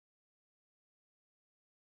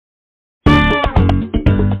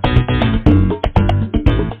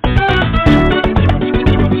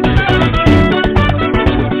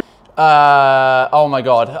Oh my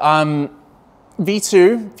God.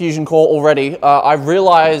 V2 Fusion Core already. I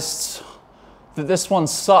realized that this one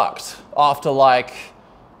sucked after like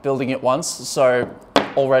building it once. So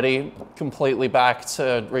already completely back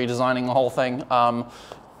to redesigning the whole thing.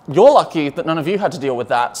 You're lucky that none of you had to deal with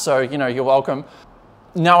that. So, you know, you're welcome.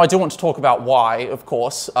 Now I do want to talk about why, of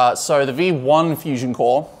course. So the V1 Fusion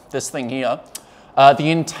Core, this thing here, the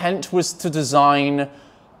intent was to design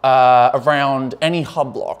around any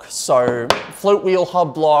hub block. So float wheel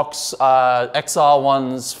hub blocks, XR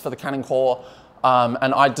ones for the Cannon core,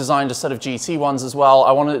 and I designed a set of GT ones as well.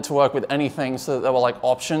 I wanted it to work with anything so that there were like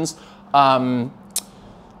options.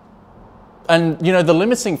 And you know, the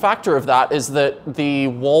limiting factor of that is that the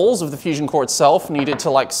walls of the Fusion Core itself needed to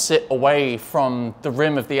like sit away from the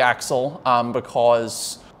rim of the axle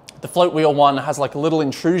because the float wheel one has like a little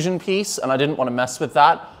intrusion piece and I didn't want to mess with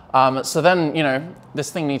that. So then, you know,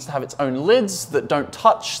 this thing needs to have its own lids that don't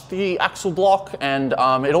touch the axle block, and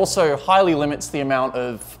it also highly limits the amount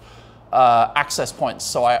of access points.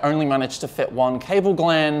 So I only managed to fit one cable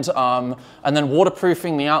gland, and then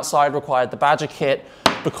waterproofing the outside required the Badger kit.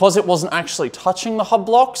 Because it wasn't actually touching the hub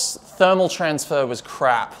blocks, thermal transfer was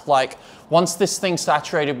crap. Like, once this thing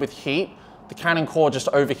saturated with heat, the Cannon core just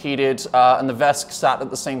overheated, and the VESC sat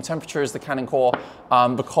at the same temperature as the Cannon core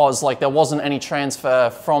because like there wasn't any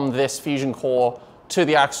transfer from this Fusion Core to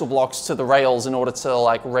the axle blocks to the rails in order to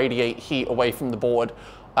like radiate heat away from the board.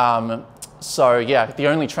 So yeah, the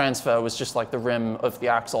only transfer was just like the rim of the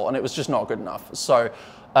axle, and it was just not good enough. So,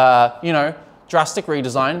 you know, drastic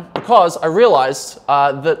redesign, because I realized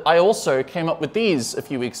that I also came up with these a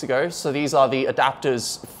few weeks ago. So these are the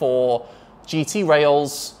adapters for GT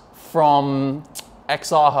rails from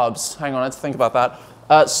XR hubs. Hang on, let's think about that.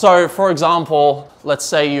 So for example, let's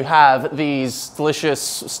say you have these delicious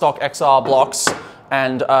stock XR blocks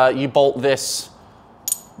and you bolt this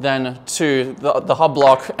then to the hub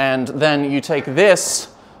block, and then you take this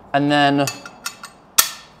and then,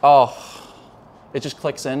 oh, it just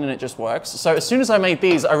clicks in and it just works. So as soon as I made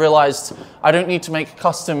these, I realized I don't need to make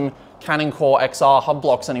custom Cannon Core XR hub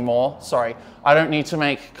blocks anymore. Sorry, I don't need to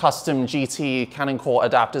make custom GT Cannon Core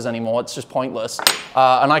adapters anymore. It's just pointless.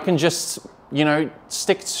 And I can just, you know,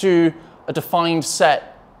 stick to a defined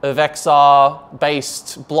set of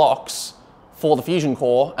XR-based blocks for the Fusion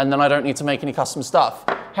Core, and then I don't need to make any custom stuff.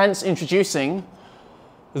 Hence introducing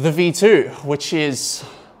the V2, which is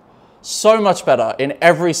so much better in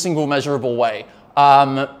every single measurable way.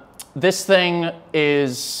 This thing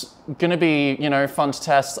is gonna be, you know, fun to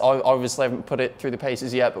test. I obviously haven't put it through the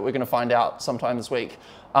paces yet, but we're gonna find out sometime this week.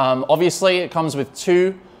 Obviously, it comes with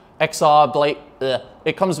two XR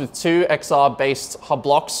based hub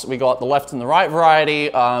blocks. We got the left and the right variety,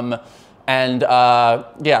 yeah.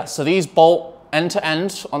 So these bolt end to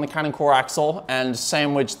end on the Cannon core axle and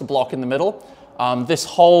sandwich the block in the middle. This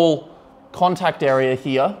whole contact area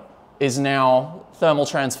here is now thermal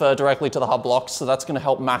transfer directly to the hub blocks, so that's going to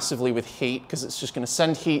help massively with heat because it's just going to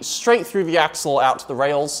send heat straight through the axle out to the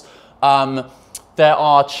rails. There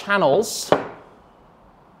are channels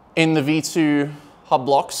in the V2 hub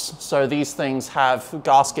blocks, so these things have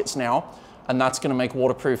gaskets now, and that's going to make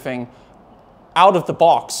waterproofing out of the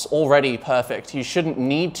box already perfect. You shouldn't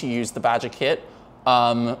need to use the Badger kit,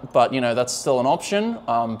 but you know, that's still an option.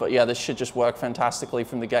 But yeah, this should just work fantastically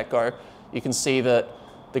from the get-go. You can see that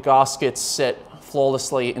the gaskets sit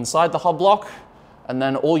flawlessly inside the hub block, and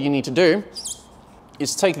then all you need to do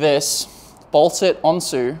is take this, bolt it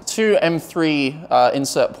onto two M3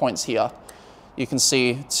 insert points here. You can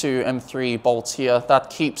see two M3 bolts here. That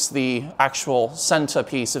keeps the actual center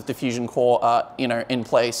piece of the Fusion Core, you know, in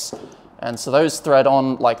place. And so those thread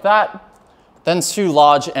on like that. Then two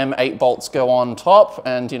large M8 bolts go on top,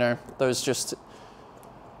 and you know, those just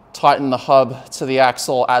tighten the hub to the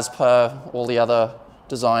axle as per all the other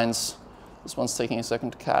designs. This one's taking a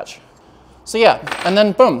second to catch. So yeah, and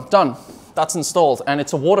then boom, done. That's installed, and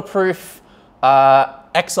it's a waterproof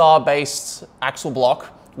XR-based axle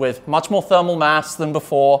block with much more thermal mass than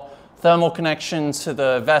before. Thermal connection to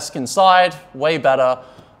the VESC inside, way better.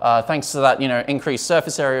 Thanks to that, you know, increased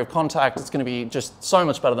surface area of contact, it's going to be just so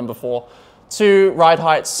much better than before. Two ride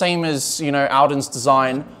heights, same as, you know, Alden's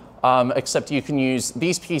design, except you can use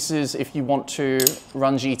these pieces if you want to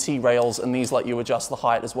run GT rails, and these let you adjust the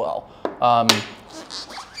height as well.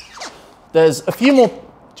 There's a few more,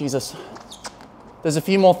 there's a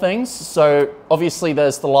few more things. So obviously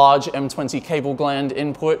there's the large M20 cable gland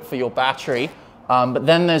input for your battery, but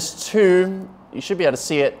then there's two, you should be able to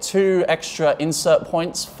see it, two extra insert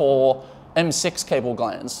points for M6 cable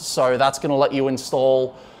glands. So that's going to let you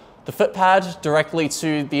install the foot pad directly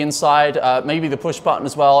to the inside, maybe the push button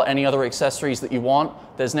as well, any other accessories that you want.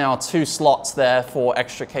 There's now 2 slots there for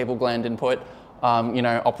extra cable gland input. You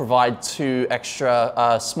know, I'll provide 2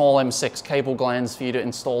 extra small M6 cable glands for you to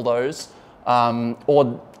install those.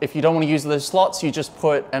 Or if you don't want to use those slots, you just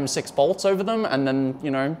put M6 bolts over them and then,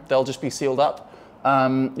 you know, they'll just be sealed up.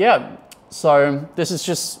 Yeah, so this is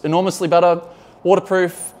just enormously better,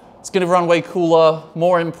 waterproof. It's going to run way cooler,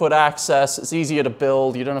 more input access. It's easier to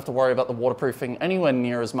build. You don't have to worry about the waterproofing anywhere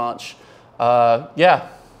near as much. Yeah.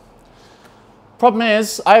 Problem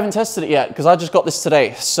is, I haven't tested it yet because I just got this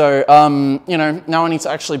today. So, you know, now I need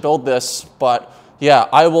to actually build this. But yeah,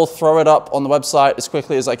 I will throw it up on the website as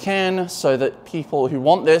quickly as I can so that people who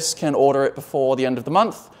want this can order it before the end of the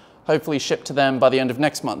month. Hopefully ship to them by the end of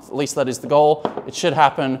next month. At least that is the goal. It should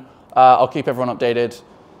happen. I'll keep everyone updated.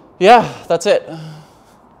 Yeah, that's it.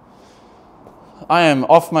 I am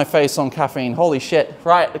off my face on caffeine. Holy shit.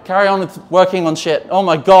 Right, carry on with working on shit. Oh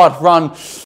my God, run.